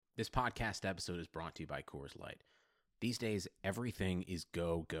This podcast episode is brought to you by Coors Light. These days, everything is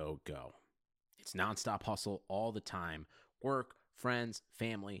go, go, go. It's nonstop hustle all the time. Work, friends,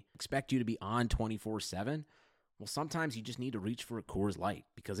 family expect you to be on 24/7. Well, sometimes you just need to reach for a Coors Light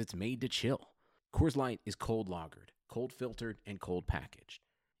because it's made to chill. Coors Light is cold lagered, cold filtered, and cold packaged.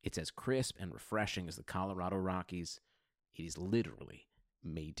 It's as crisp and refreshing as the Colorado Rockies. It is literally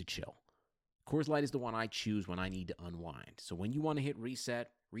made to chill. Coors Light is the one I choose when I need to unwind. So when you want to hit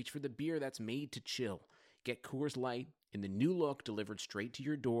reset, reach for the beer that's made to chill. Get Coors Light in the new look delivered straight to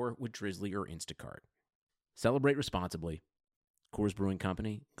your door with Drizzly or Instacart. Celebrate responsibly. Coors Brewing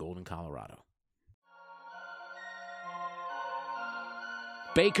Company, Golden, Colorado.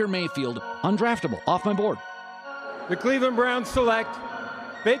 Baker Mayfield, undraftable, off my board. The Cleveland Browns select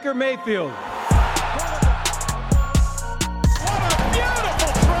Baker Mayfield. What a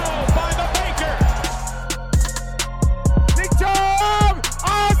beautiful throw by the Baker! Big Tom!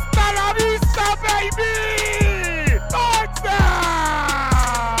 Hasta la vista, baby! Touchdown!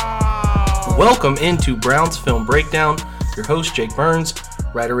 Welcome into Browns Film Breakdown. Your host, Jake Burns,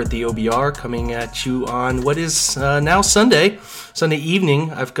 writer at the OBR, coming at you on what is now Sunday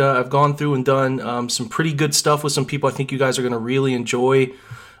evening. I've gone through and done some pretty good stuff with some people I think you guys are going to really enjoy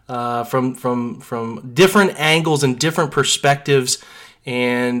from different angles and different perspectives.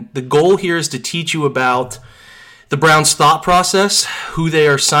 And the goal here is to teach you about the Browns' thought process, who they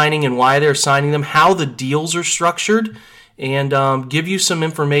are signing and why they're signing them, how the deals are structured, and give you some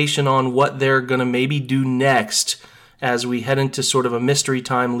information on what they're going to maybe do next as we head into sort of a mystery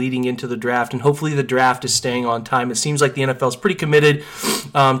time leading into the draft. And hopefully the draft is staying on time. It seems like the NFL is pretty committed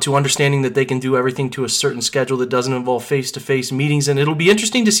to understanding that they can do everything to a certain schedule that doesn't involve face-to-face meetings. And it'll be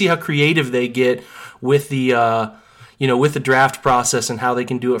interesting to see how creative they get with the with the draft process and how they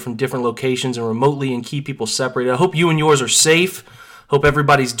can do it from different locations and remotely and keep people separated. I hope you and yours are safe. Hope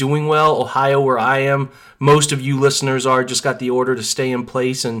everybody's doing well. Ohio, where I am, most of you listeners just got the order to stay in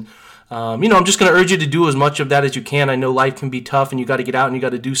place. And I'm just going to urge you to do as much of that as you can. I know life can be tough and you got to get out and you got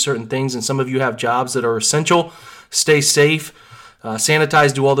to do certain things. And some of you have jobs that are essential. Stay safe,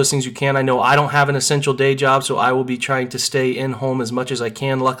 sanitize, do all those things you can. I know I don't have an essential day job, so I will be trying to stay in home as much as I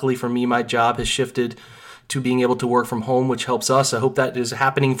can. Luckily for me, my job has shifted to being able to work from home, which helps us. I hope that is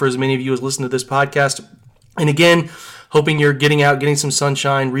happening for as many of you as listen to this podcast. And again, hoping you're getting out, getting some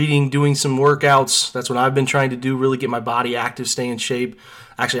sunshine, reading, doing some workouts. That's what I've been trying to do, really get my body active, stay in shape.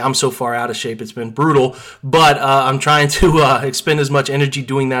 Actually, I'm so far out of shape, it's been brutal, but I'm trying to expend as much energy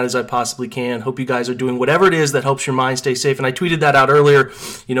doing that as I possibly can. Hope you guys are doing whatever it is that helps your mind stay safe. And I tweeted that out earlier.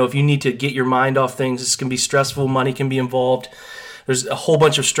 If you need to get your mind off things, this can be stressful, money can be involved. There's a whole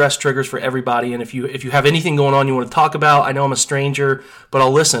bunch of stress triggers for everybody, and if you have anything going on you want to talk about, I know I'm a stranger, but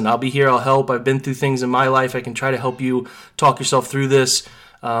I'll listen. I'll be here, I'll help. I've been through things in my life. I can try to help you talk yourself through this.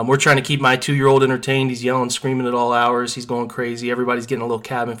 We're trying to keep my 2-year-old entertained. He's yelling, screaming at all hours. He's going crazy. Everybody's getting a little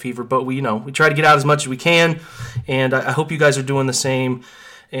cabin fever, but we try to get out as much as we can, and I hope you guys are doing the same.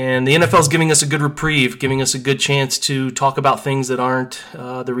 And the NFL is giving us a good reprieve, giving us a good chance to talk about things that aren't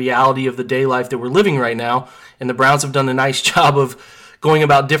the reality of the day life that we're living right now. And the Browns have done a nice job of going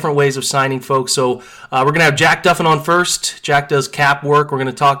about different ways of signing folks. So we're going to have Jack Duffin on first. Jack does cap work. We're going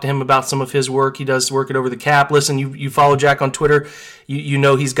to talk to him about some of his work. He does work it over the cap. Listen, you follow Jack on Twitter. You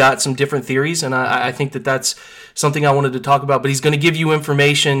know he's got some different theories, and I think that's something I wanted to talk about. But he's going to give you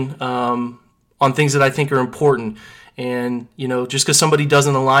information on things that I think are important. And, just because somebody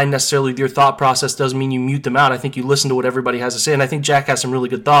doesn't align necessarily with your thought process doesn't mean you mute them out. I think you listen to what everybody has to say. And I think Jack has some really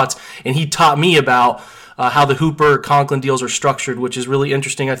good thoughts. And he taught me about how the Hooper-Conklin deals are structured, which is really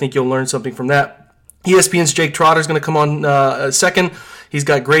interesting. I think you'll learn something from that. ESPN's Jake Trotter is going to come on second. He's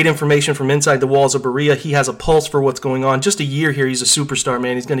got great information from inside the walls of Berea. He has a pulse for what's going on. Just a year here, he's a superstar,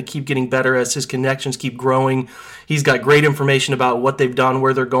 man. He's going to keep getting better as his connections keep growing. He's got great information about what they've done,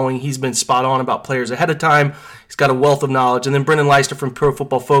 where they're going. He's been spot on about players ahead of time. He's got a wealth of knowledge. And then Brendan Leister from Pro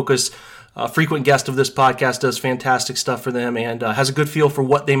Football Focus, a frequent guest of this podcast, does fantastic stuff for them and has a good feel for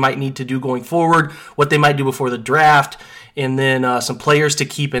what they might need to do going forward, what they might do before the draft, and then some players to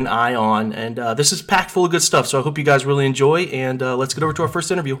keep an eye on. And this is packed full of good stuff, so I hope you guys really enjoy, and let's get over to our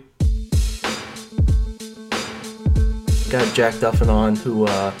first interview. Got Jack Duffin on, who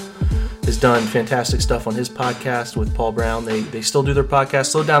has done fantastic stuff on his podcast with Paul Brown. They still do their podcast,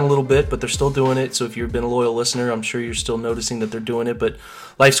 slowed down a little bit, but they're still doing it. So if you've been a loyal listener, I'm sure you're still noticing that they're doing it. But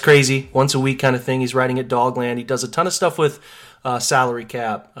life's crazy, once a week kind of thing. He's writing at Dogland. He does a ton of stuff with salary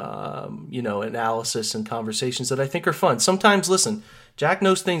cap, analysis and conversations that I think are fun. Sometimes, listen, Jack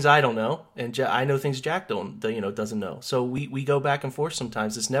knows things I don't know, and I know things Jack doesn't know. So we go back and forth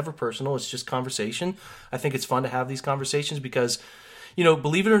sometimes. It's never personal. It's just conversation. I think it's fun to have these conversations because,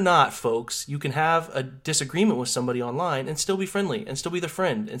 believe it or not, folks, you can have a disagreement with somebody online and still be friendly and still be their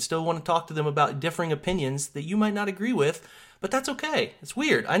friend and still want to talk to them about differing opinions that you might not agree with, but that's okay. It's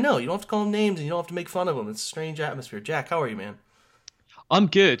weird. I know. You don't have to call them names and you don't have to make fun of them. It's a strange atmosphere. Jack, how are you, man? I'm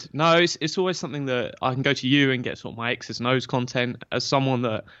good. No, it's always something that I can go to you and get sort of my X's and O's content as someone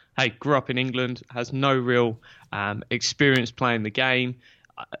that, hey, grew up in England, has no real experience playing the game.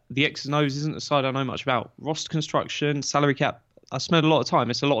 The X's and O's isn't a side I know much about. Roster construction, salary cap, I spend a lot of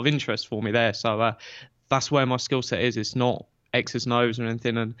time. It's a lot of interest for me there. So that's where my skill set is. It's not X's and O's or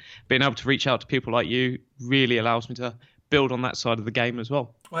anything. And being able to reach out to people like you really allows me to build on that side of the game as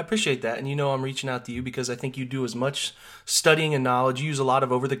well. Well, I appreciate that. And I'm reaching out to you because I think you do as much studying and knowledge. You use a lot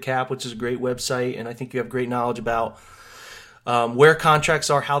of Over the Cap, which is a great website. And I think you have great knowledge about where contracts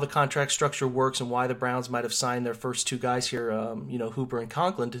are, how the contract structure works, and why the Browns might have signed their first two guys here, Hooper and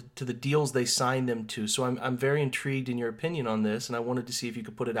Conklin, to the deals they signed them to. So I'm very intrigued in your opinion on this, and I wanted to see if you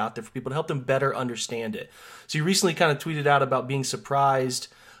could put it out there for people to help them better understand it. So you recently kind of tweeted out about being surprised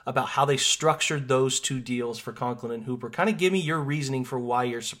about how they structured those two deals for Conklin and Hooper. Kind of give me your reasoning for why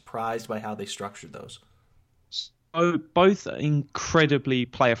you're surprised by how they structured those. So both are incredibly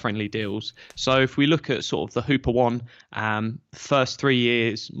player-friendly deals. So if we look at sort of the Hooper one, first 3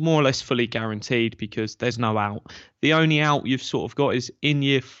 years, more or less fully guaranteed because there's no out. The only out you've sort of got is in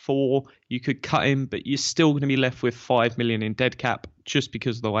year 4, you could cut him, but you're still going to be left with $5 million in dead cap just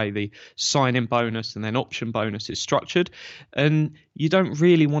because of the way the sign-in bonus and then option bonus is structured. And you don't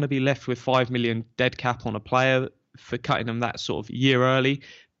really want to be left with $5 million dead cap on a player for cutting them that sort of year early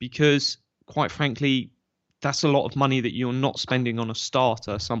because, quite frankly, that's a lot of money that you're not spending on a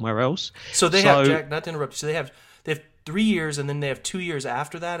starter somewhere else. So they have, Jack, not to interrupt you, so they have 3 years and then they have 2 years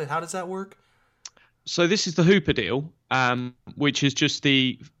after that. How does that work? So this is the Hooper deal, which is just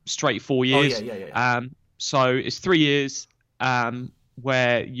the straight 4 years. Oh, yeah. So it's 3 years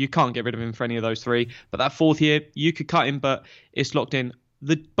where you can't get rid of him for any of those 3. But that 4th year, you could cut him, but it's locked in.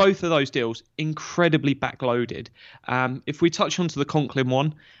 Both of those deals, incredibly backloaded. If we touch onto the Conklin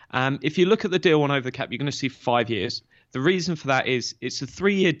one, if you look at the deal on Over the Cap, you're going to see 5 years. The reason for that is it's a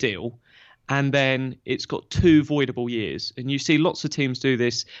 3-year deal, and then it's got 2 voidable years. And you see lots of teams do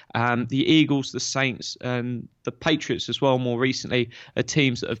this. The Eagles, the Saints, and the Patriots as well more recently are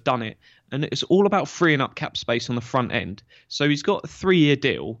teams that have done it. And it's all about freeing up cap space on the front end. So he's got a 3-year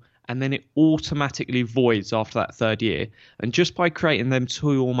deal, and then it automatically voids after that 3rd year. And just by creating them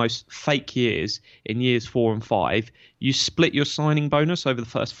 2 almost fake years in years 4 and 5, you split your signing bonus over the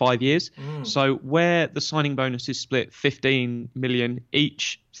first 5 years. So where the signing bonus is split 15 million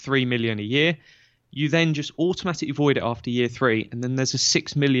each, 3 million a year, you then just automatically void it after year 3. And then there's a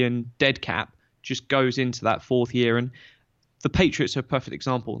 6 million dead cap just goes into that 4th year. And the Patriots are a perfect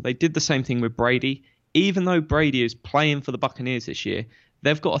example. They did the same thing with Brady. Even though Brady is playing for the Buccaneers this year,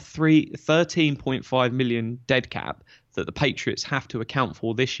 they've got a 13.5 million dead cap that the Patriots have to account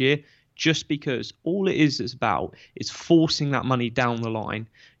for this year, just because all it is about is forcing that money down the line.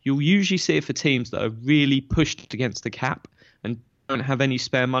 You'll usually see it for teams that are really pushed against the cap and don't have any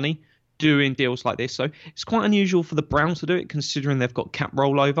spare money doing deals like this. So it's quite unusual for the Browns to do it, considering they've got cap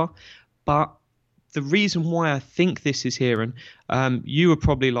rollover. But the reason why I think this is here, and you were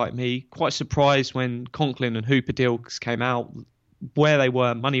probably like me, quite surprised when Conklin and Hooper deals came out, where they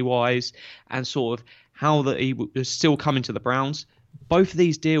were money-wise and sort of how that he was still coming to the Browns. Both of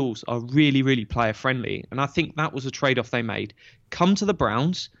these deals are really, really player-friendly, and I think that was a trade-off they made. Come to the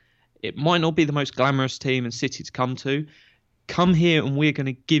Browns. It might not be the most glamorous team and city to come to. Come here and we're going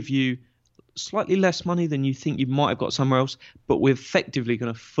to give you slightly less money than you think you might have got somewhere else, but we're effectively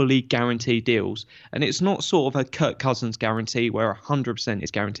going to fully guarantee deals. And it's not sort of a Kirk Cousins guarantee where 100% is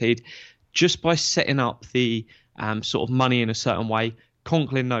guaranteed. Just by setting up the sort of money in a certain way,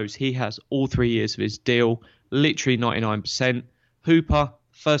 Conklin knows he has all 3 years of his deal, literally 99%. Hooper,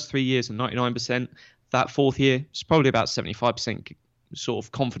 first 3 years and 99%. That 4th year, it's probably about 75% sort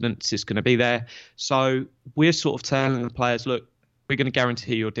of confidence is going to be there. So we're sort of telling the players, look, we're going to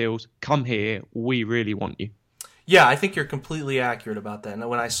guarantee your deals. Come here. We really want you. Yeah, I think you're completely accurate about that. And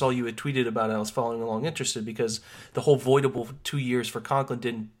when I saw you had tweeted about it, I was following along interested because the whole voidable 2 years for Conklin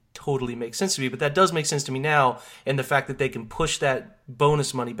didn't totally make sense to me. But that does make sense to me now, and the fact that they can push that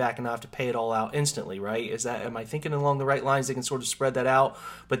bonus money back and not have to pay it all out instantly, right? Am I thinking along the right lines? They can sort of spread that out,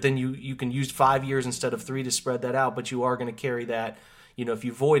 but then you can use 5 years instead of 3 to spread that out, but you are going to carry that, if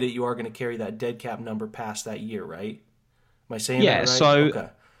you void it, you are going to carry that dead cap number past that year, right? Am I saying that right? So, okay.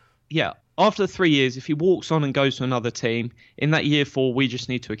 Yeah, after the 3 years, if he walks on and goes to another team, in that year 4, we just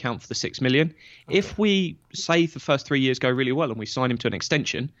need to account for the $6 million. Okay. If we say the first 3 years go really well and we sign him to an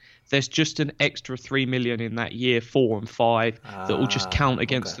extension, there's just an extra $3 million in that year 4 and 5 that will just count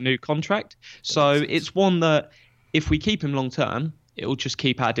against the new contract. So it's one that if we keep him long term, it will just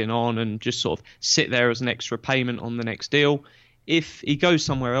keep adding on and just sort of sit there as an extra payment on the next deal. If he goes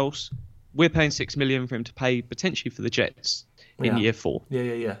somewhere else, we're paying $6 million for him to pay potentially for the Jets in year 4.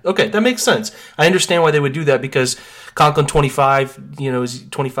 Yeah. Okay, that makes sense. I understand why they would do that, because Conklin 25, his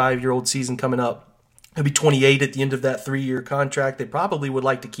 25-year-old season coming up. He'll be 28 at the end of that 3-year contract. They probably would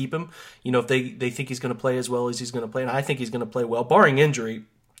like to keep him, if they think he's going to play as well as he's going to play. And I think he's going to play well, barring injury.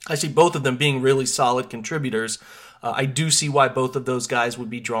 I see both of them being really solid contributors. I do see why both of those guys would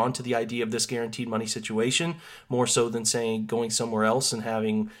be drawn to the idea of this guaranteed money situation, more so than saying going somewhere else and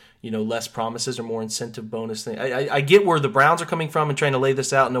having less promises or more incentive bonus thing. I get where the Browns are coming from and trying to lay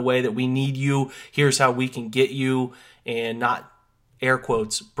this out in a way that we need you. Here's how we can get you, and not, air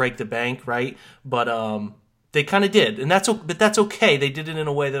quotes, break the bank, right? But they kind of did, and that's okay. They did it in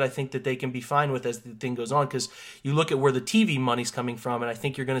a way that I think that they can be fine with as the thing goes on, because you look at where the TV money's coming from, and I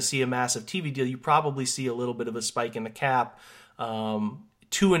think you're going to see a massive TV deal. You probably see a little bit of a spike in the cap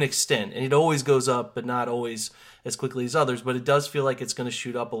to an extent, and it always goes up, but not always as quickly as others, but it does feel like it's going to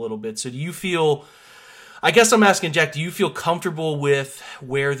shoot up a little bit. So do you feel, I guess I'm asking Jack, do you feel comfortable with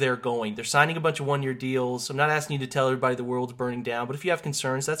where they're going? They're signing a bunch of 1-year deals. I'm not asking you to tell everybody the world's burning down, but if you have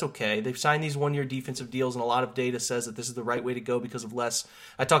concerns, that's okay. They've signed these 1-year defensive deals, and a lot of data says that this is the right way to go because of less.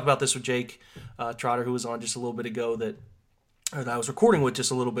 I talked about this with Jake Trotter, who was on just a little bit ago, that I was recording with just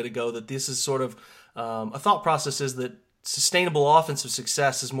a little bit ago, that this is sort of a thought process is that sustainable offensive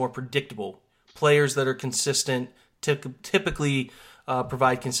success is more predictable. Players that are consistent typically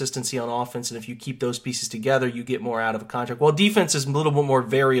provide consistency on offense, and if you keep those pieces together, you get more out of a contract. While defense is a little bit more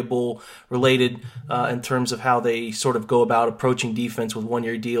variable related in terms of how they sort of go about approaching defense with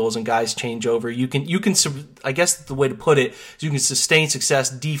 1-year deals and guys change over. You can I guess the way to put it is you can sustain success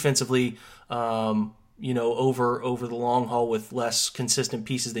defensively over the long haul with less consistent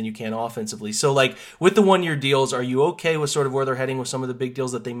pieces than you can offensively. So, like, with the 1-year deals, are you okay with sort of where they're heading with some of the big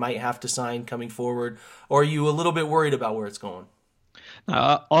deals that they might have to sign coming forward, or are you a little bit worried about where it's going?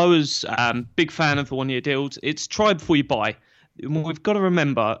 I was a big fan of the 1-year deals. It's try before you buy. We've got to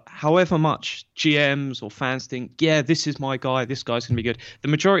remember, however much GMs or fans think, yeah, this is my guy, this guy's going to be good, the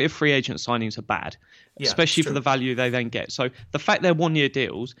majority of free agent signings are bad, especially for the value they then get. So the fact they're 1-year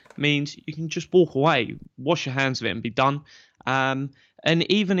deals means you can just walk away, wash your hands of it and be done. And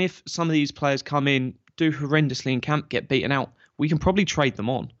even if some of these players come in, do horrendously in camp, get beaten out, we can probably trade them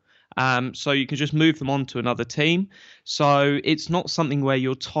on. So you can just move them on to another team. So it's not something where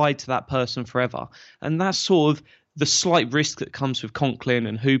you're tied to that person forever. And that's sort of the slight risk that comes with Conklin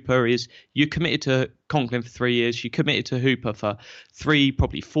and Hooper is you're committed to Conklin for 3 years. You're committed to Hooper for 3,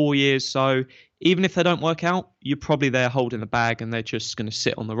 probably 4 years. So even if they don't work out, you're probably there holding the bag and they're just going to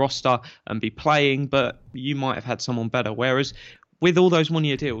sit on the roster and be playing. But you might have had someone better. Whereas with all those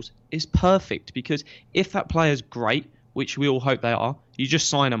 1-year deals, it's perfect because if that player's great, which we all hope they are, you just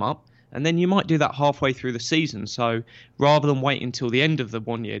sign them up. And then you might do that halfway through the season. So rather than wait until the end of the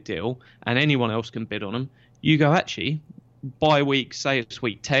 1-year deal and anyone else can bid on them, you go, actually, by week, say it's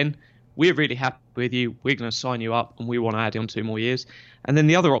week 10, we're really happy with you. We're going to sign you up and we want to add on 2 more years. And then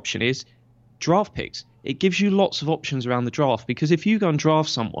the other option is draft picks. It gives you lots of options around the draft because if you go and draft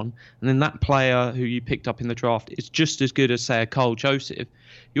someone and then that player who you picked up in the draft is just as good as, say, a Cole Joseph,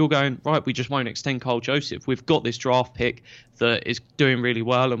 you're going, right, we just won't extend Cole Joseph. We've got this draft pick that is doing really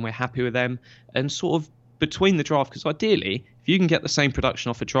well and we're happy with them. And sort of between the draft, because ideally, if you can get the same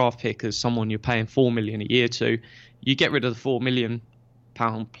production off a draft pick as someone you're paying $4 million a year to, you get rid of the £4 million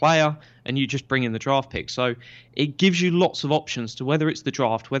player and you just bring in the draft pick. So it gives you lots of options to whether it's the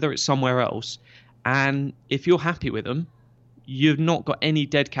draft, whether it's somewhere else. And if you're happy with them, you've not got any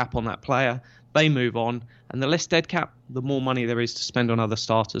dead cap on that player. They move on. And the less dead cap, the more money there is to spend on other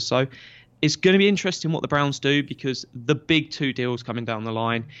starters. So it's going to be interesting what the Browns do because the big 2 deals coming down the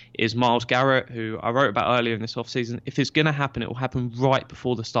line is Myles Garrett, who I wrote about earlier in this offseason. If it's going to happen, it will happen right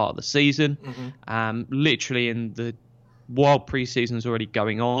before the start of the season. Literally in the while preseason's already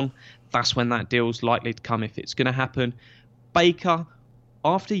going on. That's when that deal's likely to come if it's going to happen. Baker,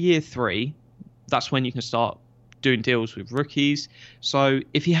 after year 3, that's when you can start doing deals with rookies. So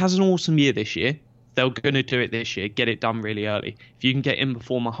if he has an awesome year this year, they're going to do it this year, get it done really early. If you can get in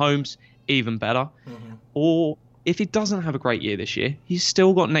before Mahomes, even better. Or if he doesn't have a great year this year, he's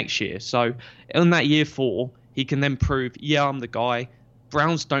still got next year. So in that year 4, he can then prove, yeah, I'm the guy.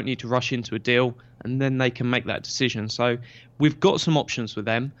 Browns don't need to rush into a deal, and then they can make that decision. So we've got some options with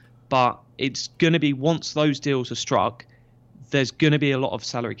them. But it's going to be, once those deals are struck, there's going to be a lot of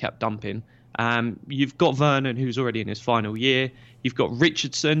salary cap dumping. You've got Vernon, who's already in his final year. You've got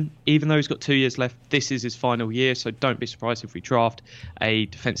Richardson, even though he's got 2 years left, this is his final year, so don't be surprised if we draft a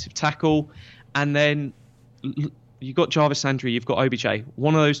defensive tackle. And then you've got Jarvis Landry, you've got OBJ.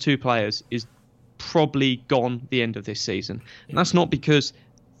 One of those two players is probably gone the end of this season. And that's not because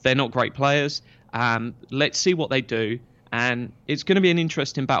they're not great players. Let's see what they do. And it's going to be an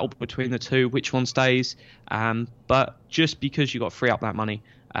interesting battle between the two, which one stays. But just because you've got to free up that money.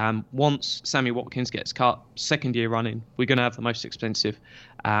 Once Sammy Watkins gets cut, second year running, we're going to have the most expensive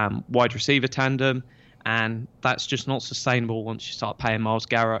wide receiver tandem. And that's just not sustainable once you start paying Myles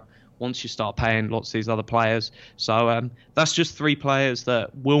Garrett, once you start paying lots of these other players. So that's just 3 players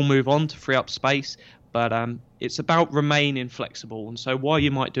that will move on to free up space. But it's about remaining flexible. And so while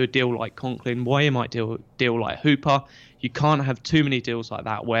you might do a deal like Conklin, while you might do a deal like Hooper, you can't have too many deals like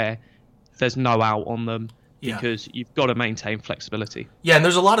that where there's no out on them. Yeah. Because you've got to maintain flexibility. Yeah, and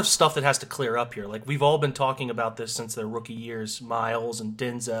there's a lot of stuff that has to clear up here. Like, we've all been talking about this since their rookie years, Miles and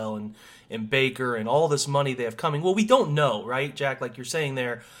Denzel and Baker and all this money they have coming. Well, we don't know, right, Jack? Like you're saying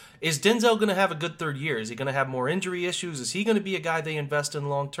there, is Denzel going to have a good third year? Is he going to have more injury issues? Is he going to be a guy they invest in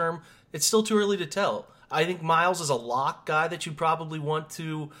long term? It's still too early to tell. I think Miles is a lock guy that you probably want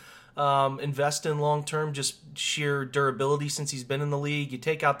to invest in long term, just sheer durability since he's been in the league. You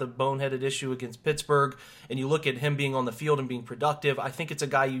take out the boneheaded issue against Pittsburgh and you look at him being on the field and being productive. I think it's a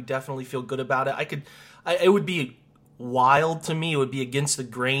guy you definitely feel good about it. It would be wild to me. It would be against the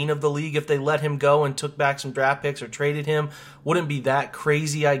grain of the league if they let him go and took back some draft picks or traded him. Wouldn't be that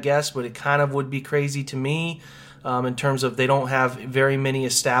crazy, I guess, but it kind of would be crazy to me. In terms of they don't have very many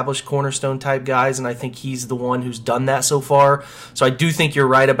established cornerstone type guys, and I think he's the one who's done that so far. So I do think you're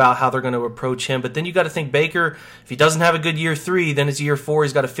right about how they're going to approach him. But then you got to think Baker, if he doesn't have a good year 3, then it's year 4.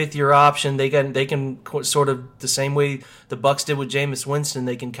 He's got a 5th-year option. They can sort of the same way the Bucs did with Jameis Winston.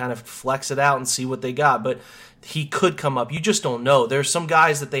 They can kind of flex it out and see what they got. But he could come up. You just don't know. There's some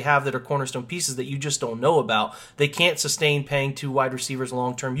guys that they have that are cornerstone pieces that you just don't know about. They can't sustain paying 2 wide receivers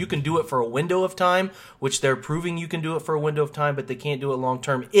long term. You can do it for a window of time, which they're proving you can do it for a window of time, but they can't do it long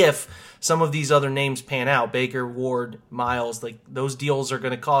term if some of these other names pan out. Baker, Ward, Miles, like those deals are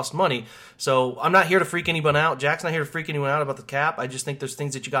going to cost money. So I'm not here to freak anyone out. Jack's not here to freak anyone out about the cap. I just think there's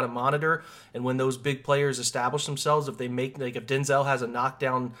things that you got to monitor. And when those big players establish themselves, if they make, like if Denzel has a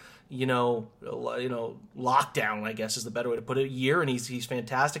knockdown lockdown, I guess is the better way to put it, year, and he's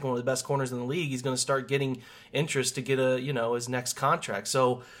fantastic, one of the best corners in the league, he's going to start getting interest to get his next contract.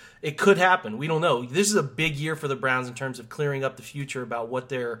 So it could happen. We don't know. This is a big year for the Browns in terms of clearing up the future about what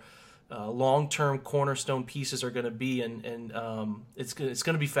their long-term cornerstone pieces are going to be, and it's going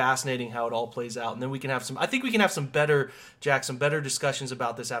to be fascinating how it all plays out. And then we can have some better discussions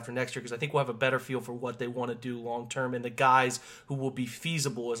about this after next year, because I think we'll have a better feel for what they want to do long-term and the guys who will be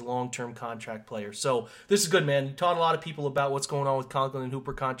feasible as long-term contract players. So this is good, man. You taught a lot of people about what's going on with Conklin and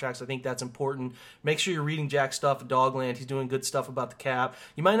Hooper contracts. I think that's important. Make sure you're reading Jack's stuff at Dogland. He's doing good stuff about the cap.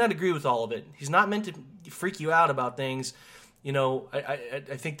 You might not agree with all of it. He's not meant to freak you out about things. I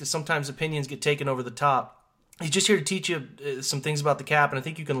think that sometimes opinions get taken over the top. He's just here to teach you some things about the cap, and I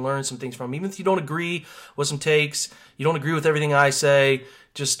think you can learn some things from him. Even if you don't agree with some takes, you don't agree with everything I say,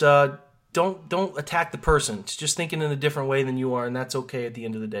 just don't attack the person. It's just thinking in a different way than you are, and that's okay at the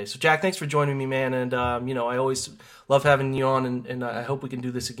end of the day. So, Jack, thanks for joining me, man, and I always love having you on, and I hope we can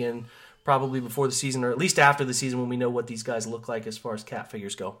do this again probably before the season, or at least after the season when we know what these guys look like as far as cap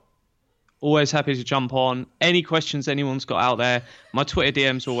figures go. Always happy to jump on. Any questions anyone's got out there, my Twitter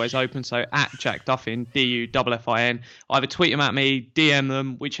DM's always open, so at Jack Duffin, Duffin. Either tweet them at me, DM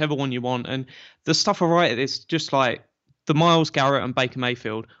them, whichever one you want. And the stuff I write is just like the Myles Garrett and Baker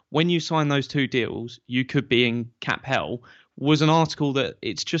Mayfield. When you sign those 2 deals, you could be in cap hell, was an article that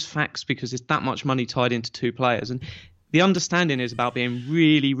it's just facts because there's that much money tied into 2 players. And the understanding is about being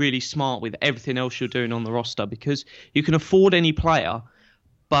really, really smart with everything else you're doing on the roster, because you can afford any player,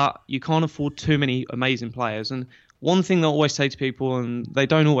 but you can't afford too many amazing players. And one thing that I always say to people, and they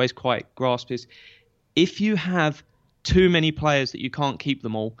don't always quite grasp, is if you have too many players that you can't keep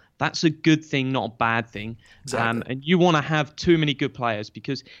them all, that's a good thing, not a bad thing. Exactly. And you want to have too many good players,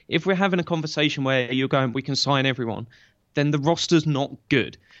 because if we're having a conversation where you're going, we can sign everyone, then the roster's not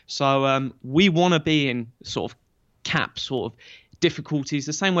good. So we want to be in sort of cap sort of difficulties,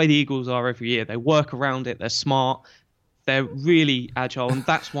 the same way the Eagles are every year. They work around it. They're smart. They're really agile, and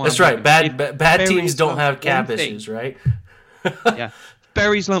that's why. That's right. Bad teams don't have cap issues, right? Yeah.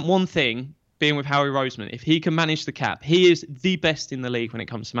 Berry's learnt one thing being with Howie Roseman. If he can manage the cap, he is the best in the league when it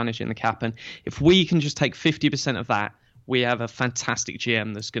comes to managing the cap. And if we can just take 50% of that, we have a fantastic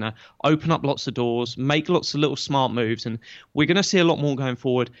GM that's going to open up lots of doors, make lots of little smart moves, and we're going to see a lot more going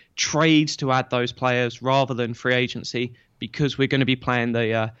forward. Trades to add those players rather than free agency, because we're going to be playing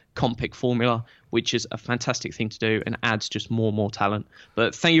the comp pick formula, which is a fantastic thing to do and adds just more and more talent.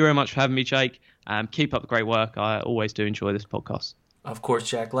 But thank you very much for having me, Jake. Keep up the great work. I always do enjoy this podcast. Of course,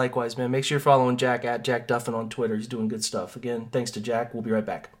 Jack. Likewise, man. Make sure you're following Jack at Jack Duffin on Twitter. He's doing good stuff. Again, thanks to Jack. We'll be right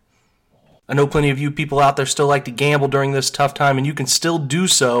back. I know plenty of you people out there still like to gamble during this tough time, and you can still do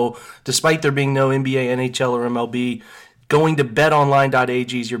so despite there being no NBA, NHL, or MLB. Going to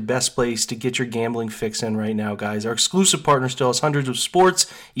betonline.ag is your best place to get your gambling fix in right now, guys. Our exclusive partner still has hundreds of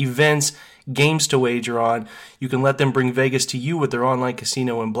sports, events, games to wager on. You can let them bring Vegas to you with their online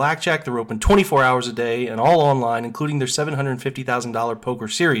casino and blackjack. They're open 24 hours a day and all online, including their $750,000 poker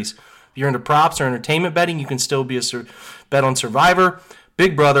series. If you're into props or entertainment betting, you can still be bet on Survivor,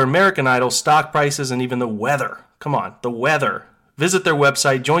 Big Brother, American Idol, stock prices, and even the weather. Come on, the weather. Visit their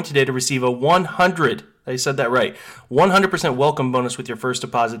website. Join today to receive a 100% welcome bonus with your first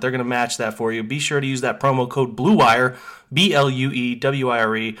deposit. They're going to match that for you. Be sure to use that promo code BLUEWIRE,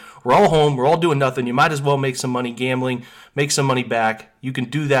 BLUEWIRE. We're all home. We're all doing nothing. You might as well make some money gambling, make some money back. You can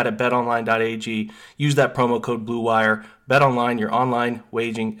do that at betonline.ag. Use that promo code BLUEWIRE. BetOnline, your online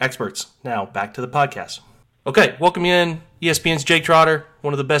wagering experts. Now, back to the podcast. Okay, welcome you in. ESPN's Jake Trotter,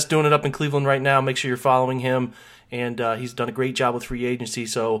 one of the best doing it up in Cleveland right now. Make sure you're following him. And he's done a great job with free agency,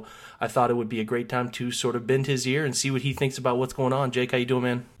 so I thought it would be a great time to sort of bend his ear and see what he thinks about what's going on. Jake, how you doing,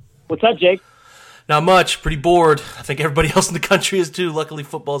 man? What's up, Jake? Not much. Pretty bored. I think everybody else in the country is too. Luckily,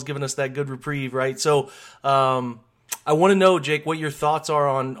 football's given us that good reprieve, right? So I want to know, Jake, what your thoughts are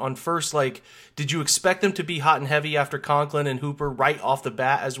on first, like, did you expect them to be hot and heavy after Conklin and Hooper right off the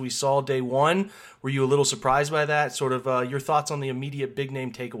bat as we saw day one? Were you a little surprised by that? Sort of your thoughts on the immediate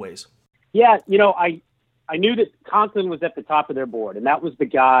big-name takeaways? Yeah, I knew that Conklin was at the top of their board, and that was the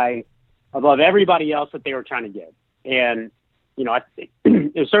guy above everybody else that they were trying to get. And, I think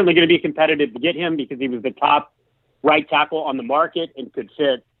it was certainly going to be competitive to get him because he was the top right tackle on the market and could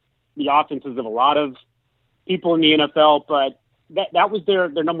fit the offenses of a lot of people in the NFL. But that was their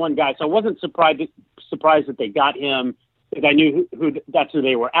number one guy. So I wasn't surprised that they got him because I knew that's who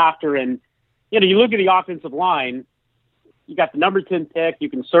they were after. And, you look at the offensive line, you got the number 10 pick. You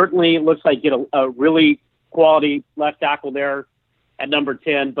can certainly, it looks like, get a really quality left tackle there at number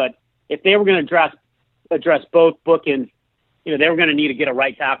 10. But if they were going to address both bookends, they were going to need to get a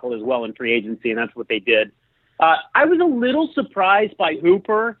right tackle as well in free agency, and that's what they did. I was a little surprised by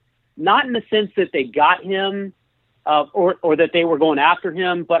Hooper, not in the sense that they got him or that they were going after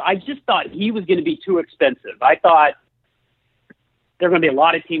him, but I just thought he was going to be too expensive. I thought there were going to be a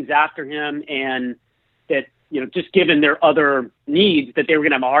lot of teams after him, and that, just given their other needs, that they were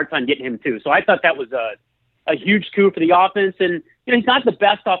going to have a hard time getting him too. So I thought that was a huge coup for the offense. And, he's not the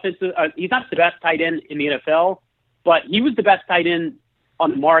best he's not the best tight end in the NFL, but he was the best tight end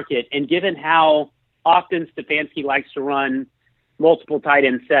on the market. And given how often Stefanski likes to run multiple tight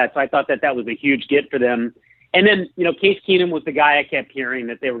end sets, I thought that was a huge get for them. And then, Case Keenum was the guy I kept hearing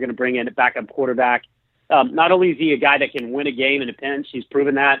that they were going to bring in a backup quarterback. Not only is he a guy that can win a game in a pinch, he's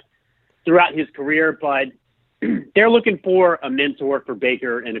proven that throughout his career, but they're looking for a mentor for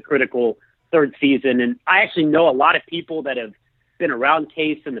Baker in a critical third season. And I actually know a lot of people that have been around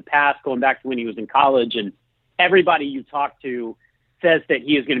Case in the past, going back to when he was in college, and everybody you talk to says that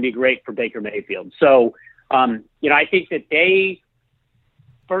he is going to be great for Baker Mayfield. So, I think that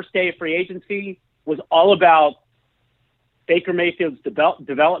first day of free agency was all about Baker Mayfield's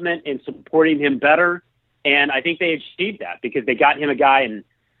development and supporting him better. And I think they achieved that because they got him a guy in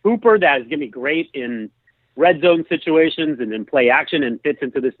Hooper that is going to be great in red zone situations and in play action and fits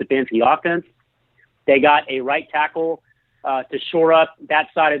into the Stefanski offense. They got a right tackle to shore up that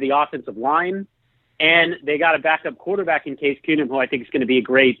side of the offensive line. And they got a backup quarterback in Case Keenum, who I think is going to be a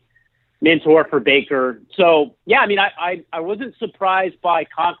great mentor for Baker. So, yeah, I wasn't surprised by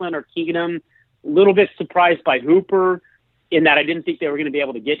Conklin or Keenum, a little bit surprised by Hooper in that I didn't think they were going to be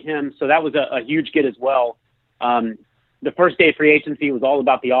able to get him. So that was a huge get as well. The first day of free agency was all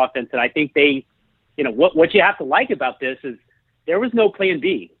about the offense. And I think they, what you have to like about this is there was no plan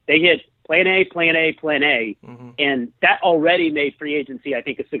B. They hit plan A, plan A, plan A. Mm-hmm. And that already made free agency, I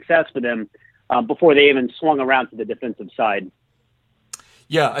think, a success for them before they even swung around to the defensive side.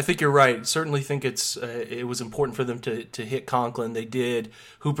 Yeah, I think you're right. Certainly think it was important for them to hit Conklin. They did.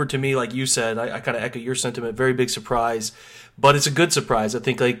 Hooper, to me, like you said, I kind of echo your sentiment. Very big surprise, but it's a good surprise. I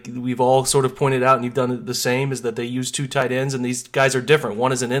think, like we've all sort of pointed out, and you've done the same, is that they use 2 tight ends, and these guys are different.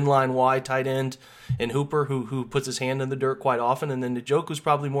 One is an inline wide tight end, and Hooper, who puts his hand in the dirt quite often, and then Njoku's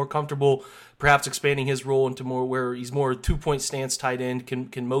probably more comfortable, perhaps expanding his role into more where he's more 2-point stance tight end,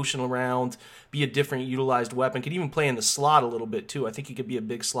 can motion around, be a different utilized weapon, could even play in the slot a little bit too. I think he could be a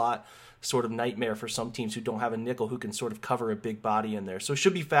big slot sort of nightmare for some teams who don't have a nickel who can sort of cover a big body in there. So it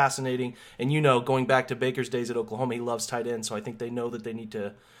should be fascinating. And going back to Baker's days at Oklahoma, he loves tight ends, so I think they know that they need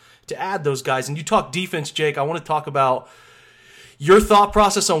to add those guys. And you talk defense, Jake. I want to talk about your thought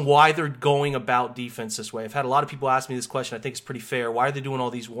process on why they're going about defense this way. I've had a lot of people ask me this question. I think it's pretty fair. Why are they doing all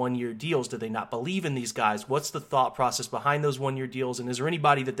these one-year deals? Do they not believe in these guys? What's the thought process behind those one-year deals? And is there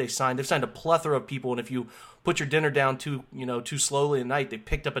anybody that they've signed? They've signed a plethora of people, and if you put your dinner down too slowly at night, they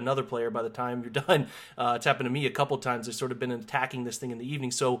picked up another player by the time you're done. It's happened to me a couple of times. They've sort of been attacking this thing in the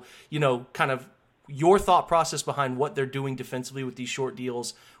evening. So, kind of your thought process behind what they're doing defensively with these short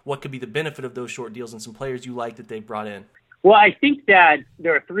deals, what could be the benefit of those short deals, and some players you like that they brought in. Well, I think that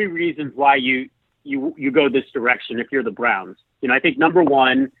there are 3 reasons why you go this direction if you're the Browns. I think number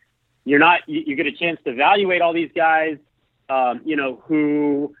one, you get a chance to evaluate all these guys,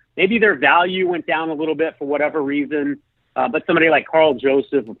 who maybe their value went down a little bit for whatever reason, but somebody like Carl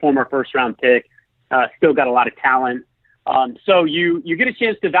Joseph, a former first-round pick, still got a lot of talent. So you get a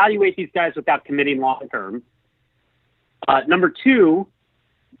chance to evaluate these guys without committing long-term. Number 2,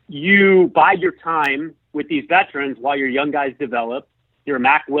 you bide your time with these veterans while your young guys develop. Your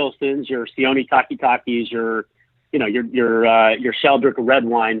Mac Wilsons, your Sione Takitakis, your Sheldrick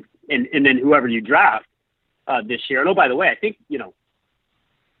Redwine, and then whoever you draft this year. And by the way, I think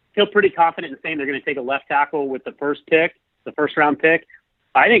feel pretty confident in saying they're going to take a left tackle with the first round pick.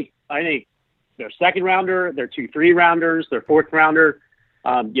 I think their second rounder, their 2 3-rounders, their 4th rounder.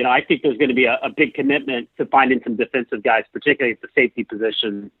 I think there's going to be a big commitment to finding some defensive guys, particularly at the safety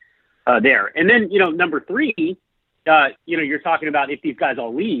position there. And then, number 3, you're talking about if these guys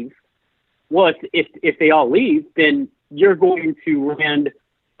all leave. Well, if they all leave, then you're going to land,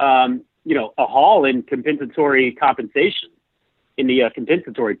 a haul in compensatory compensation in the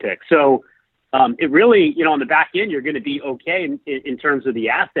compensatory pick. So it really, on the back end, you're going to be okay in terms of the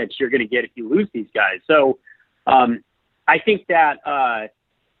assets you're going to get if you lose these guys. So I think that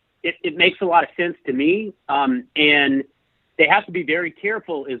it makes a lot of sense to me. And they have to be very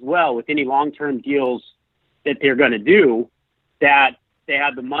careful as well with any long-term deals that they're going to do, that they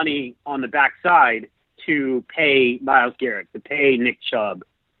have the money on the backside to pay Myles Garrett, to pay Nick Chubb,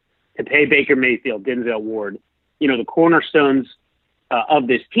 to pay Baker Mayfield, Denzel Ward, the cornerstones of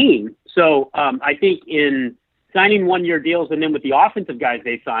this team. So I think in signing one-year deals, and then with the offensive guys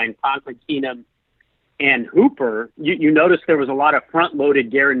they signed, Conklin, Keenum, and Hooper, you notice there was a lot of front-loaded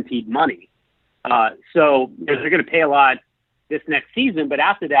guaranteed money. So they're going to pay a lot this next season, but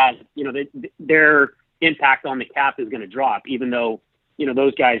after that, their impact on the cap is going to drop, even though,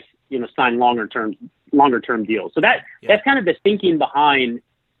 those guys, sign longer term deals. So that's kind of the thinking behind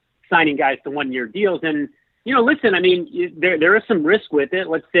signing guys to one-year deals. And, listen, I mean, there is some risk with it.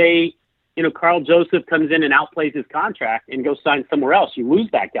 Let's say, Carl Joseph comes in and outplays his contract and goes sign somewhere else. You lose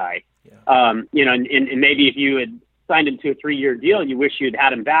that guy. Yeah. And maybe if you had signed him to a 3-year deal, you wish you'd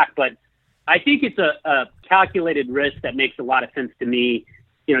had him back. But I think it's a calculated risk that makes a lot of sense to me.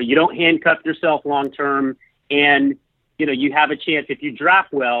 You don't handcuff yourself long-term, and, you have a chance, if you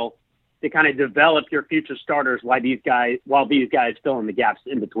draft well, to kind of develop your future starters while these guys fill in the gaps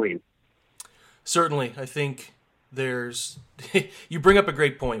in between. Certainly. I think you bring up a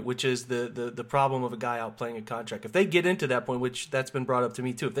great point, which is the problem of a guy outplaying a contract. If they get into that point, which that's been brought up to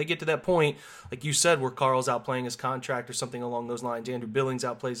me too, if they get to that point, like you said, where Carl's outplaying his contract or something along those lines, Andrew Billings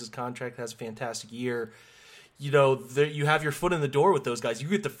outplays his contract, has a fantastic year, you have your foot in the door with those guys. You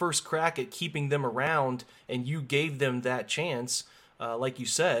get the first crack at keeping them around, and you gave them that chance, like you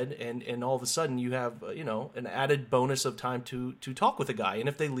said, and all of a sudden you have an added bonus of time to talk with a guy. And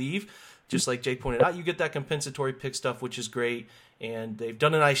if they leave, just like Jake pointed out, you get that compensatory pick stuff, which is great, and they've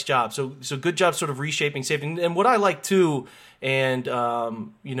done a nice job. So good job sort of reshaping safety. And what I like too, and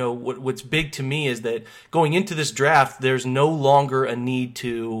what's big to me is that going into this draft, there's no longer a need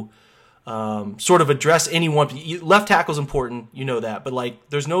to sort of address anyone. Left tackle's important, that, but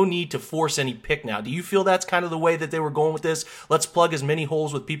there's no need to force any pick now. Do you feel that's kind of the way that they were going with this? Let's plug as many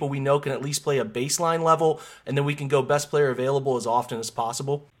holes with people we know can at least play a baseline level, and then we can go best player available as often as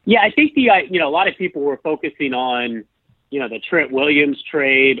possible? Yeah, I think a lot of people were focusing on, the Trent Williams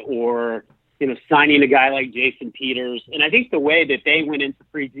trade or, signing a guy like Jason Peters. And I think the way that they went into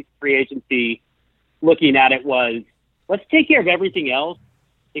free agency looking at it was, let's take care of everything else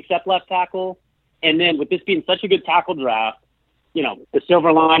except left tackle. And then with this being such a good tackle draft, the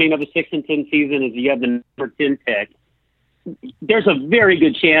silver lining of a 6-10 season is you have the number 10 pick. There's a very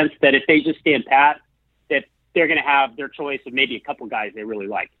good chance that if they just stand pat, that they're going to have their choice of maybe a couple guys they really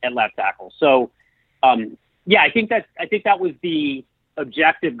like at left tackle. So, I think that was the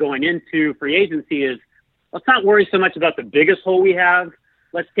objective going into free agency is let's not worry so much about the biggest hole we have.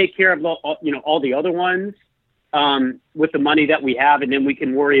 Let's take care of all the other ones with the money that we have, and then we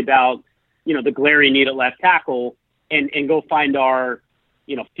can worry about the glaring need at left tackle and go find our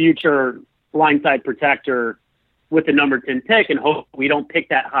future blindside protector with the number 10 pick and hope we don't pick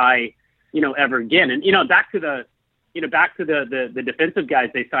that high ever again. And back to the defensive guys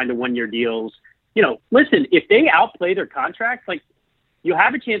they signed to 1-year deals. Listen, if they outplay their contracts, like you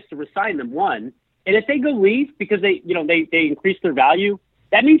have a chance to resign them, one. And if they go leave because they increase their value,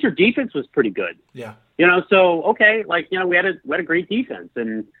 that means your defense was pretty good. Yeah. So, okay, we had a great defense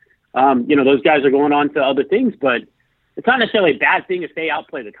and, those guys are going on to other things, but it's not necessarily a bad thing if they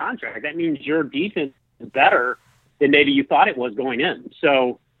outplay the contract. That means your defense is better than maybe you thought it was going in.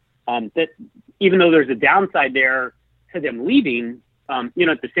 So, that even though there's a downside there to them leaving, at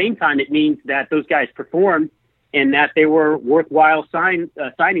the same time, it means that those guys performed and that they were worthwhile signings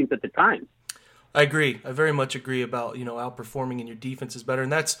at the time. I agree. I very much agree about, outperforming and your defense is better.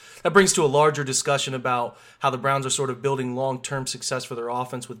 And that brings to a larger discussion about how the Browns are sort of building long-term success for their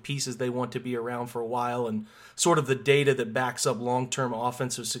offense with pieces they want to be around for a while and sort of the data that backs up long-term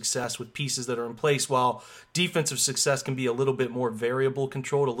offensive success with pieces that are in place, while defensive success can be a little bit more variable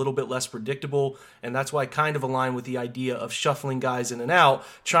controlled, a little bit less predictable. And that's why I kind of align with the idea of shuffling guys in and out,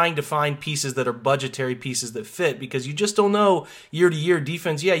 trying to find pieces that are budgetary pieces that fit, because you just don't know year to year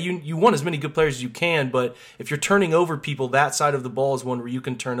defense. Yeah, you want as many good players as you can, but if you're turning over people, that side of the ball is one where you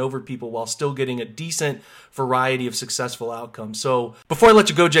can turn over people while still getting a decent variety of successful outcomes. So before I let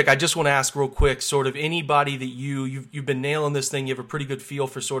you go, Jake, I just want to ask real quick, sort of anybody that you've been nailing this thing, you have a pretty good feel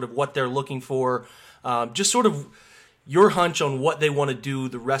for sort of what they're looking for, just sort of your hunch on what they want to do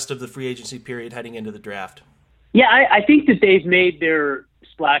the rest of the free agency period heading into the draft. Yeah, I think that they've made their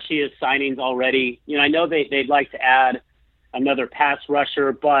splashiest signings already. I know they'd like to add another pass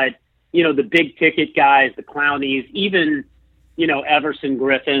rusher, but the big ticket guys, the Clownies, even, Everson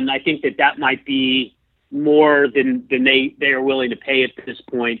Griffin, I think that might be more than they are willing to pay at this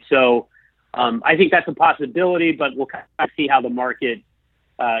point. So I think that's a possibility, but we'll kind of see how the market,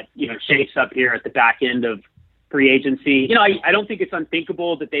 shapes up here at the back end of free agency. I don't think it's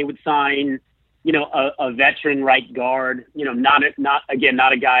unthinkable that they would sign, a veteran right guard, not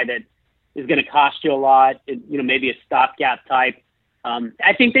a guy that is going to cost you a lot, maybe a stopgap type.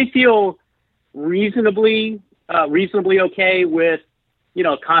 I think they feel reasonably okay with,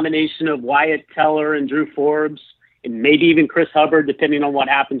 a combination of Wyatt Teller and Drew Forbes and maybe even Chris Hubbard, depending on what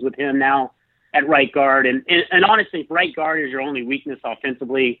happens with him now at right guard. And honestly, if right guard is your only weakness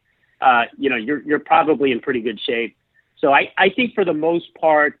offensively, you're probably in pretty good shape. So I think for the most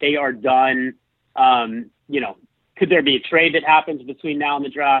part, they are done. Could there be a trade that happens between now and the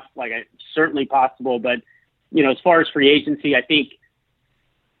draft? Certainly possible, but, as far as free agency, I think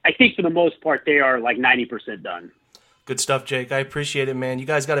for the most part, they are 90% done. Good stuff, Jake. I appreciate it, man. You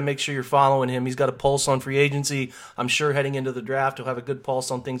guys got to make sure you're following him. He's got a pulse on free agency. I'm sure heading into the draft, he'll have a good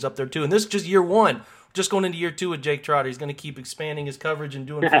pulse on things up there, too. And this is just year one. We're just going into year two with Jake Trotter. He's going to keep expanding his coverage and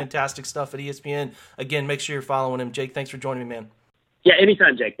doing fantastic stuff at ESPN. Again, make sure you're following him. Jake, thanks for joining me, man. Yeah,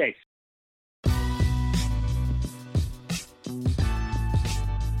 anytime, Jake. Thanks.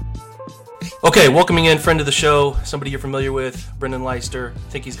 Okay, welcoming in friend of the show, somebody you're familiar with, Brendan Leister. I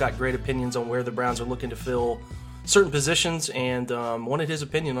think he's got great opinions on where the Browns are looking to fill certain positions and wanted his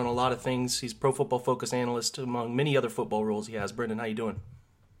opinion on a lot of things. He's a Pro Football Focus analyst among many other football roles he has. Brendan, how you doing?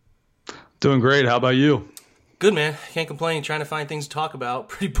 Doing great. How about you? Good, man. Can't complain. Trying to find things to talk about.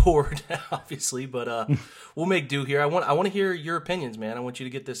 Pretty bored, obviously, but we'll make do here. I want to hear your opinions, man. I want you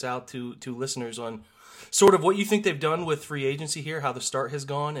to get this out to listeners on sort of what you think they've done with free agency here, how the start has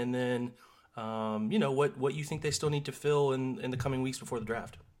gone, and then what you think they still need to fill in the coming weeks before the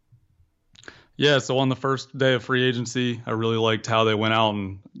draft. Yeah, so on the first day of free agency, I really liked how they went out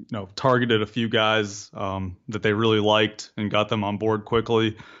and targeted a few guys that they really liked and got them on board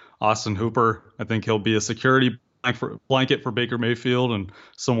quickly. Austin Hooper, I think he'll be a security blanket for Baker Mayfield and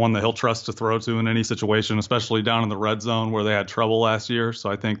someone that he'll trust to throw to in any situation, especially down in the red zone where they had trouble last year. So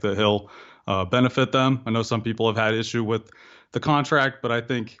I think that he'll benefit them. I know some people have had issue with the contract, but I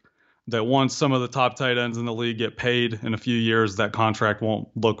think that once some of the top tight ends in the league get paid in a few years, that contract won't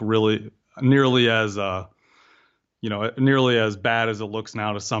look really nearly as nearly as bad as it looks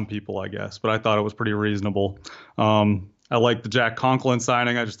now to some people, I guess. But I thought it was pretty reasonable. I like the Jack Conklin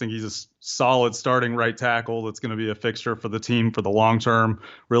signing. I just think he's a solid starting right tackle that's going to be a fixture for the team for the long term.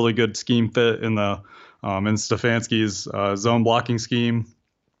 Really good scheme fit in the in Stefanski's zone blocking scheme.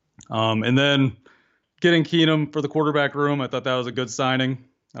 And then getting Keenum for the quarterback room, I thought that was a good signing.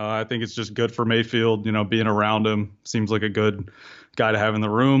 I think it's just good for Mayfield, being around him. Seems like a good guy to have in the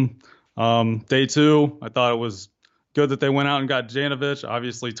room. Day two, I thought it was good that they went out and got Janovich,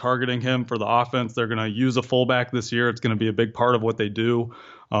 obviously targeting him for the offense. They're going to use a fullback this year. It's going to be a big part of what they do.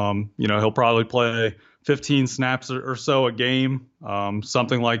 He'll probably play 15 snaps or so a game,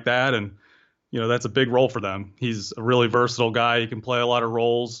 something like that. And, that's a big role for them. He's a really versatile guy. He can play a lot of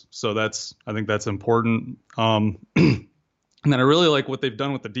roles. So I think that's important. And then I really like what they've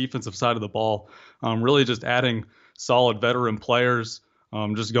done with the defensive side of the ball, really just adding solid veteran players,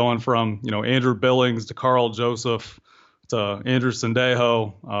 just going from, Andrew Billings to Carl Joseph to Andrew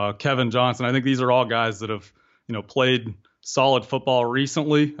Sendejo, Kevin Johnson. I think these are all guys that have, played solid football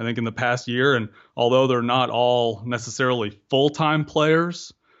recently, I think in the past year. And although they're not all necessarily full-time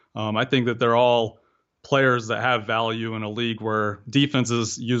players, I think that they're all players that have value in a league where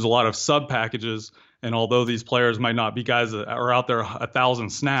defenses use a lot of sub packages. And although these players might not be guys that are out there 1,000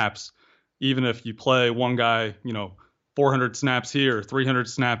 snaps, even if you play one guy, 400 snaps here, 300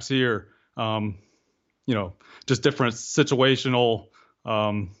 snaps here, just different situational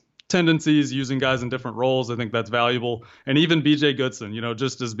tendencies, using guys in different roles. I think that's valuable. And even BJ Goodson,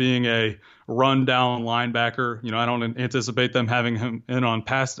 just as being a rundown linebacker, I don't anticipate them having him in on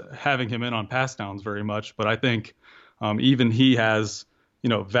pass downs very much, but I think even he has,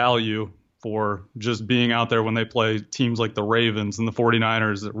 value for just being out there when they play teams like the Ravens and the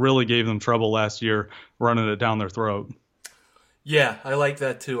 49ers that really gave them trouble last year, running it down their throat. Yeah, I like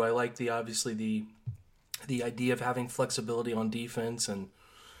that too. I like the idea of having flexibility on defense, and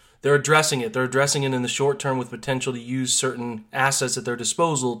they're addressing it. They're addressing it in the short term with potential to use certain assets at their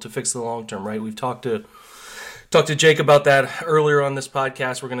disposal to fix the long term, right? We've talked to Jake about that earlier on this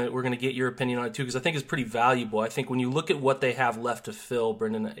podcast. We're gonna get your opinion on it too, because I think it's pretty valuable. I think when you look at what they have left to fill,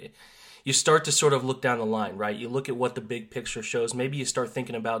 Brendan, you start to sort of look down the line, right? You look at what the big picture shows. Maybe you start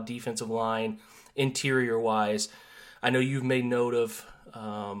thinking about defensive line, interior-wise. I know you've made note of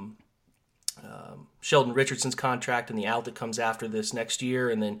Sheldon Richardson's contract and the out that comes after this next year,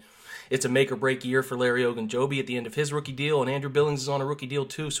 and then it's a make-or-break year for Larry Ogunjobi at the end of his rookie deal, and Andrew Billings is on a rookie deal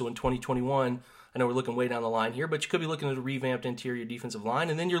too, so in 2021, I know we're looking way down the line here, but you could be looking at a revamped interior defensive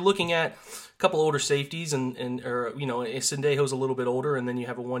line, and then you're looking at a couple older safeties, Sendejo's a little bit older, and then you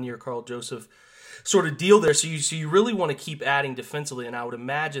have a one-year Carl Joseph sort of deal there. So you really want to keep adding defensively, and I would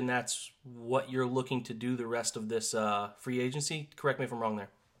imagine that's what you're looking to do the rest of this free agency. Correct me if I'm wrong there.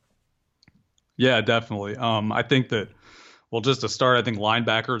 Yeah, definitely. I think that, just to start, I think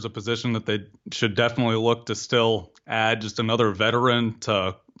linebacker is a position that they should definitely look to still add just another veteran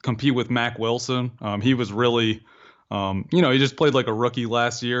to compete with Mack Wilson. He was really, he just played like a rookie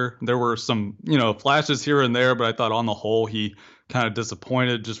last year. There were some, flashes here and there, but I thought on the whole he kind of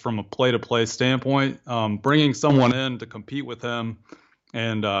disappointed just from a play-to-play standpoint. Bringing someone in to compete with him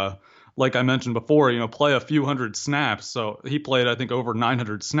and, like I mentioned before, play a few hundred snaps. So he played, I think, over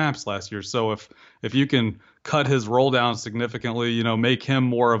 900 snaps last year. So if you can cut his roll down significantly, make him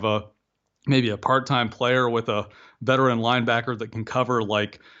more of maybe a part-time player with a veteran linebacker that can cover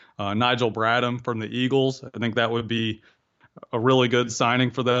like Nigel Bradham from the Eagles, I think that would be a really good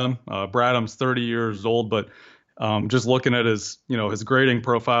signing for them. Bradham's 30 years old, but just looking at his grading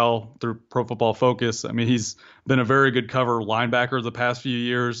profile through Pro Football Focus, I mean, he's been a very good cover linebacker the past few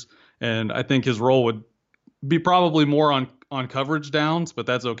years. And I think his role would be probably more on coverage downs, but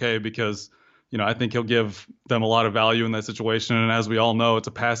that's okay because, I think he'll give them a lot of value in that situation. And as we all know, it's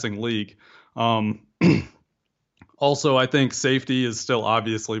a passing league. Also, I think safety is still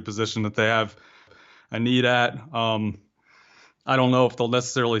obviously a position that they have a need at. I don't know if they'll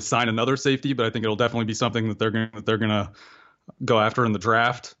necessarily sign another safety, but I think it'll definitely be something that they're gonna go after in the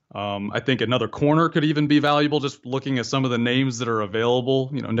draft. I think another corner could even be valuable, just looking at some of the names that are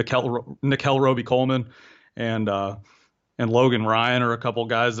available. Nickel Roby-Coleman and Logan Ryan are a couple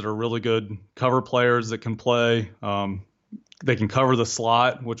guys that are really good cover players that can play. They can cover the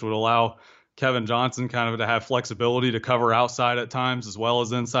slot, which would allow Kevin Johnson kind of to have flexibility to cover outside at times as well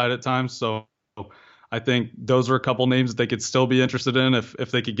as inside at times. So I think those are a couple names that they could still be interested in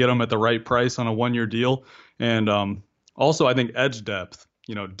if they could get them at the right price on a one-year deal. And also, I think edge depth,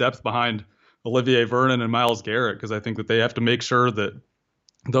 depth behind Olivier Vernon and Myles Garrett, because I think that they have to make sure that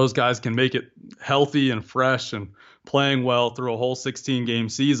those guys can make it healthy and fresh and playing well through a whole 16-game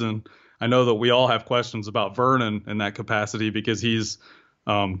season. I know that we all have questions about Vernon in that capacity because he's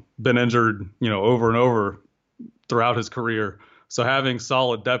been injured, over and over throughout his career. So having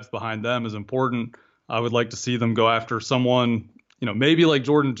solid depth behind them is important. I would like to see them go after someone, maybe like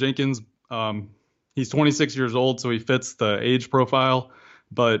Jordan Jenkins. He's 26 years old, so he fits the age profile,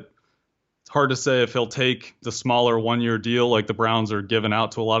 but it's hard to say if he'll take the smaller one-year deal like the Browns are giving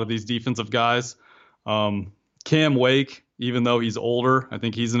out to a lot of these defensive guys. Cam Wake, even though he's older, I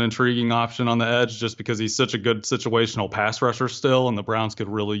think he's an intriguing option on the edge just because he's such a good situational pass rusher still, and the Browns could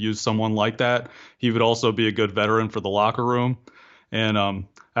really use someone like that. He would also be a good veteran for the locker room. And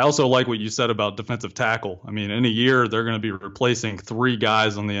I also like what you said about defensive tackle. I mean, in a year, they're going to be replacing 3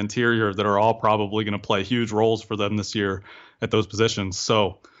 guys on the interior that are all probably going to play huge roles for them this year at those positions.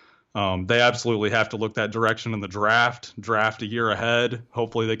 So they absolutely have to look that direction in the draft a year ahead.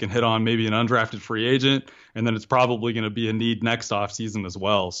 Hopefully they can hit on maybe an undrafted free agent, and then it's probably going to be a need next offseason as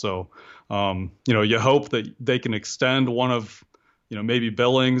well. So, you hope that they can extend one of, maybe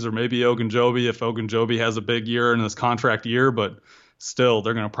Billings or maybe Ogunjobi if Ogunjobi has a big year in this contract year, but still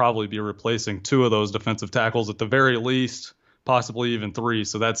they're going to probably be replacing 2 of those defensive tackles at the very least, possibly even 3.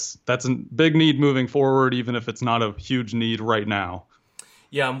 So that's a big need moving forward, even if it's not a huge need right now.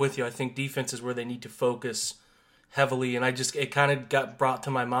 Yeah, I'm with you. I think defense is where they need to focus heavily, and it kind of got brought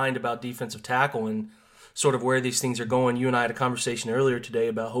to my mind about defensive tackle and sort of where these things are going. You and I had a conversation earlier today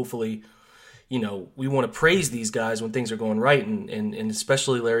about hopefully, we want to praise these guys when things are going right, and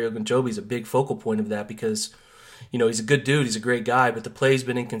especially Larry Ogunjobi is a big focal point of that because, he's a good dude, he's a great guy, but the play's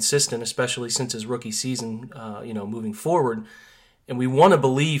been inconsistent, especially since his rookie season, moving forward. And we want to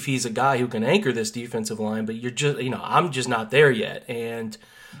believe he's a guy who can anchor this defensive line, but you're just, I'm just not there yet. And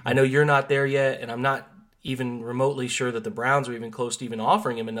I know you're not there yet, and I'm not even remotely sure that the Browns are even close to even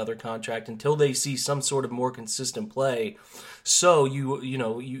offering him another contract until they see some sort of more consistent play. So you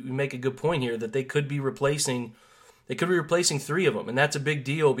make a good point here that they could be replacing 3 of them, and that's a big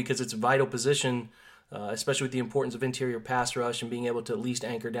deal because it's a vital position, especially with the importance of interior pass rush and being able to at least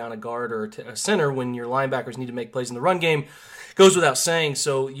anchor down a guard or a center when your linebackers need to make plays in the run game. Goes without saying.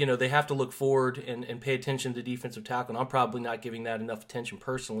 So, they have to look forward and pay attention to defensive tackle, and I'm probably not giving that enough attention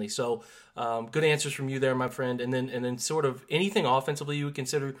personally. So, good answers from you there, my friend. And then sort of anything offensively you would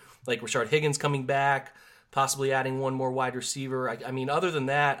consider, like Rashard Higgins coming back, possibly adding one more wide receiver. I mean, other than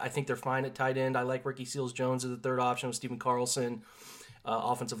that, I think they're fine at tight end. I like Ricky Seals-Jones as the third option with Stephen Carlson.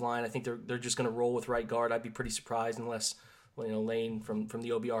 Offensive line, I think they're just going to roll with right guard. I'd be pretty surprised unless, Lane from the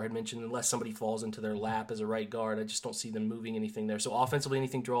OBR had mentioned, unless somebody falls into their lap as a right guard. I just don't see them moving anything there. So offensively,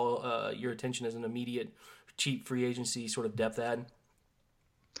 anything draw your attention as an immediate cheap free agency sort of depth add?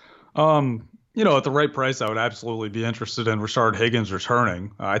 At the right price, I would absolutely be interested in Rashard Higgins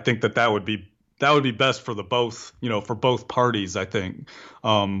returning. I think that would be best for for both parties. I think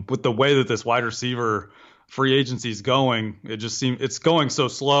with the way that this wide receiver free agency is going, it's going so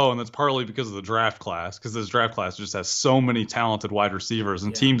slow, and it's partly because of the draft class, because this draft class just has so many talented wide receivers,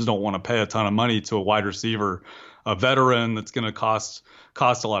 and teams don't want to pay a ton of money to a wide receiver, a veteran that's going to cost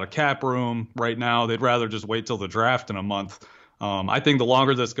a lot of cap room right now. They'd rather just wait till the draft in a month. I think the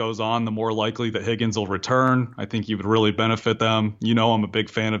longer this goes on, the more likely that Higgins will return. I think he would really benefit them. I'm a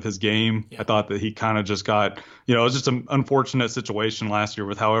big fan of his game. Yeah. I thought that he kind of just got, it was just an unfortunate situation last year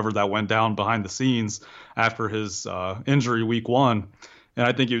with however that went down behind the scenes after his injury week 1. And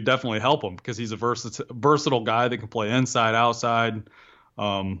I think it would definitely help him because he's a versatile guy that can play inside, outside,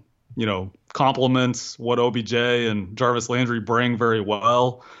 complements what OBJ and Jarvis Landry bring very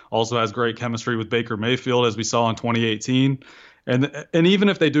well. Also has great chemistry with Baker Mayfield, as we saw in 2018. And even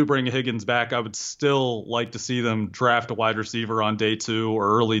if they do bring Higgins back, I would still like to see them draft a wide receiver on day 2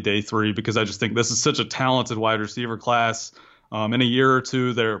 or early day 3 because I just think this is such a talented wide receiver class. In a year or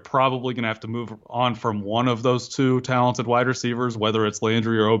two, they're probably going to have to move on from one of those 2 talented wide receivers, whether it's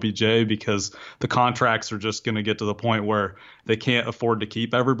Landry or OBJ, because the contracts are just going to get to the point where they can't afford to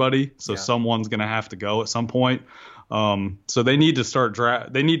keep everybody. So someone's going to have to go at some point. So they need to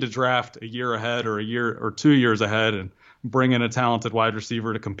they need to draft a year ahead or a year or 2 years ahead and bring in a talented wide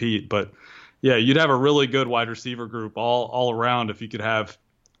receiver to compete. But yeah, you'd have a really good wide receiver group all around if you could have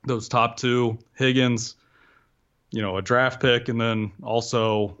those top 2, Higgins, a draft pick, and then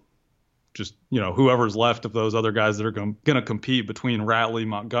also just, whoever's left of those other guys that are going to compete between Ratley,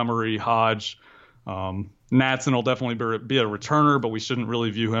 Montgomery, Hodge. Natson will definitely be a returner, but we shouldn't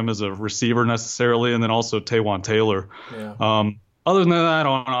really view him as a receiver necessarily. And then also Taywan Taylor. Yeah. Other than that,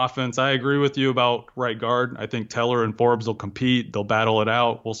 on offense, I agree with you about right guard. I think Teller and Forbes will compete. They'll battle it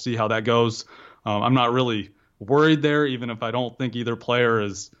out. We'll see how that goes. I'm not really worried there, even if I don't think either player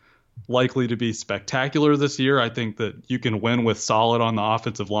is likely to be spectacular this year. I think that you can win with solid on the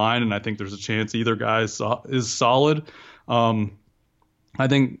offensive line, and I think there's a chance either guy is solid. I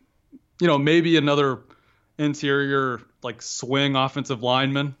think, maybe another interior like swing offensive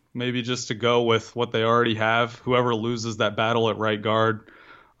lineman, maybe just to go with what they already have. Whoever loses that battle at right guard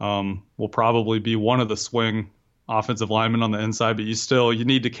will probably be one of the swing offensive linemen on the inside, but you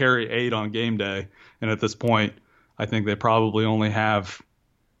need to carry 8 on game day. And at this point, I think they probably only have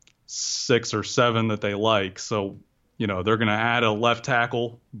 6 or 7 that they like. So, they're going to add a left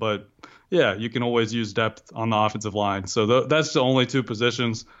tackle, but yeah, you can always use depth on the offensive line. So that's the only 2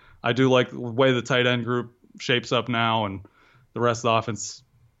 positions. I do like the way the tight end group shapes up now, and the rest of the offense,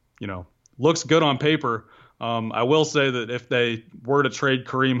 looks good on paper. I will say that if they were to trade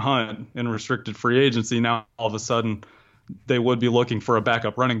Kareem Hunt in restricted free agency, now all of a sudden they would be looking for a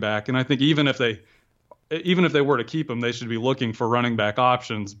backup running back. And I think even if they were to keep him, they should be looking for running back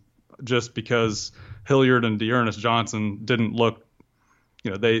options, just because Hilliard and Dearness Johnson didn't look,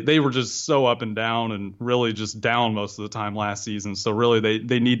 they were just so up and down and really just down most of the time last season. So really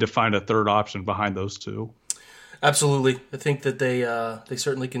they need to find a third option behind those 2. Absolutely. I think that they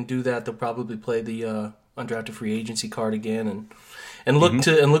certainly can do that. They'll probably play the undrafted free agency card again and look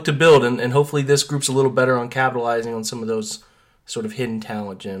to build, and hopefully this group's a little better on capitalizing on some of those sort of hidden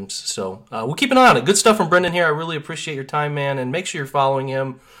talent gems. So we'll keep an eye on it. Good stuff from Brendan here. I really appreciate your time, man, and make sure you're following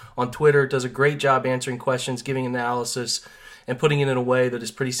him on Twitter. Does a great job answering questions, giving analysis, and putting it in a way that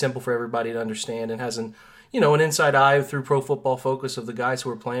is pretty simple for everybody to understand, and has an inside eye through Pro Football Focus of the guys who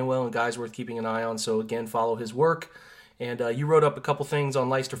are playing well and guys worth keeping an eye on. So again, follow his work. And you wrote up a couple things on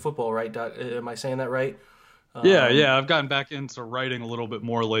Leister football, right? Am I saying that right? Yeah. I've gotten back into writing a little bit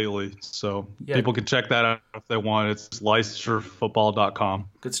more lately, so people can check that out if they want. It's leisterfootball.com.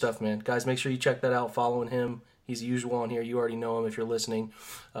 Good stuff, man. Guys, make sure you check that out. Following him. He's the usual on here. You already know him if you're listening.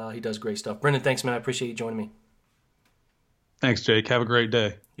 He does great stuff. Brendan, thanks, man. I appreciate you joining me. Thanks, Jake. Have a great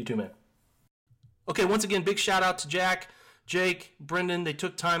day. You too, man. Okay, once again, big shout out to Jack, Jake, Brendan. They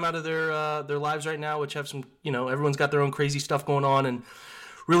took time out of their lives right now, which have some, everyone's got their own crazy stuff going on, and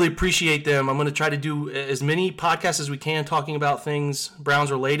really appreciate them. I'm going to try to do as many podcasts as we can talking about things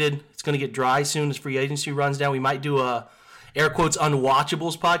Browns related. It's going to get dry soon as free agency runs down. We might do a air quotes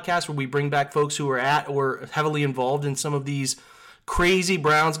unwatchables podcast where we bring back folks who are at or heavily involved in some of these crazy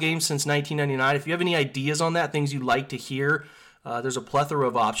Browns games since 1999. If you have any ideas on that, things you'd like to hear, there's a plethora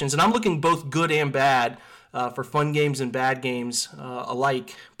of options. And I'm looking both good and bad for fun games and bad games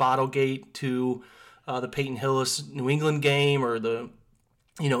alike. Bottlegate to the Peyton Hillis New England game, or the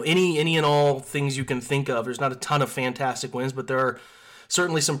any and all things you can think of. There's not a ton of fantastic wins, but there are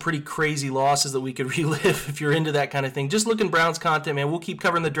certainly some pretty crazy losses that we could relive if you're into that kind of thing. Just looking Browns content, man. We'll keep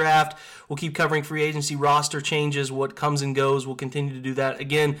covering the draft. We'll keep covering free agency, roster changes, what comes and goes. We'll continue to do that.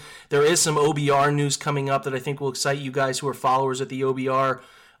 Again, there is some OBR news coming up that I think will excite you guys who are followers at the OBR.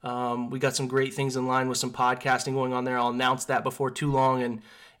 We got some great things in line with some podcasting going on there. I'll announce that before too long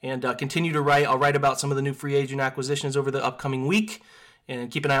and continue to write. I'll write about some of the new free agent acquisitions over the upcoming week.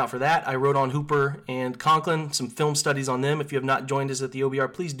 And keep an eye out for that. I wrote on Hooper and Conklin, some film studies on them. If you have not joined us at the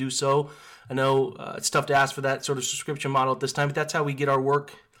OBR, please do so. I know it's tough to ask for that sort of subscription model at this time, but that's how we get our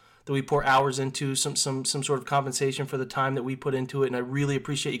work that we pour hours into, some sort of compensation for the time that we put into it. And I really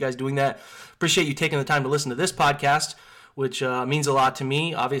appreciate you guys doing that. Appreciate you taking the time to listen to this podcast, which means a lot to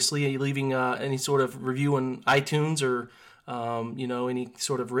me. Obviously, leaving any sort of review on iTunes or any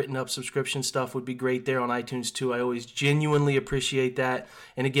sort of written up subscription stuff would be great there on iTunes too. I always genuinely appreciate that.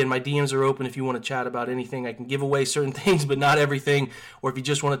 And again, my DMs are open if you want to chat about anything. I can give away certain things, but not everything. Or if you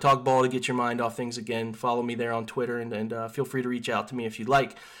just want to talk ball to get your mind off things, again, follow me there on Twitter and feel free to reach out to me if you'd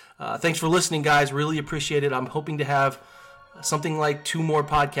like. Thanks for listening, guys. Really appreciate it. I'm hoping to have something like 2 more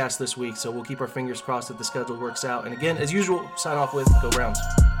podcasts this week, so we'll keep our fingers crossed that the schedule works out. And again, as usual, sign off with Go Browns.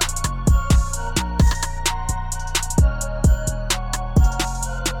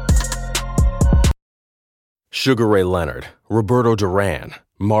 Sugar Ray Leonard, Roberto Duran,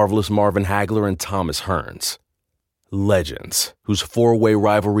 Marvelous Marvin Hagler, and Thomas Hearns. Legends, whose 4-way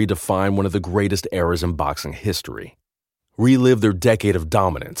rivalry defined one of the greatest eras in boxing history. Relive their decade of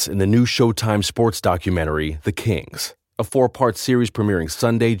dominance in the new Showtime sports documentary, The Kings, a 4-part series premiering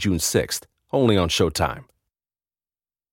Sunday, June 6th, only on Showtime.